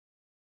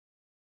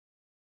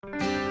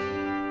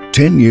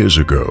10 years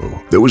ago,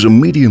 there was a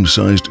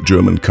medium-sized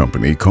German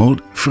company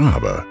called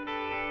FRABA.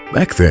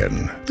 Back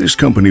then, this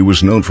company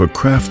was known for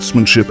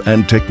craftsmanship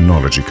and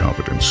technology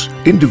competence,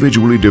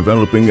 individually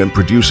developing and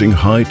producing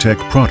high-tech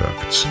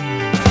products.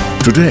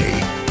 Today,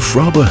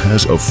 FRABA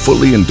has a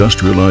fully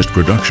industrialized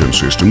production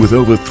system with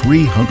over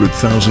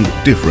 300,000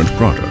 different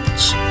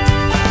products.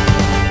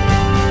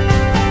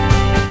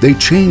 They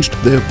changed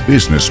their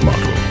business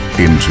model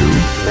into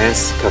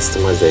mass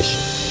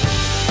customization.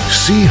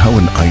 See how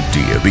an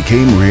idea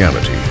became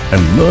reality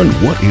and learn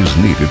what is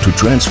needed to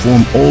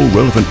transform all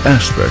relevant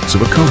aspects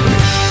of a company.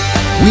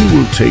 We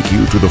will take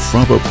you to the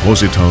FRABA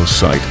Posital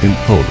site in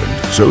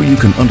Poland so you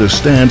can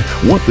understand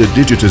what the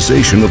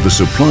digitization of the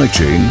supply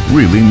chain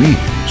really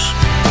means.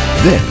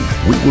 Then,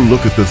 we will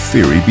look at the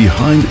theory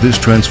behind this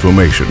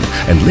transformation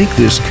and link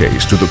this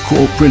case to the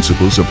core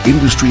principles of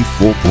Industry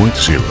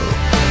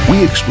 4.0.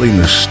 We explain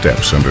the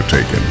steps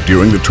undertaken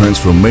during the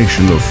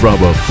transformation of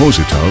FRABA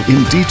Posital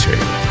in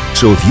detail.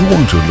 So if you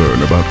want to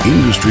learn about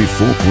Industry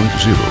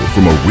 4.0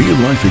 from a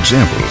real-life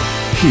example,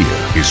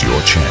 here is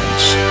your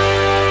chance.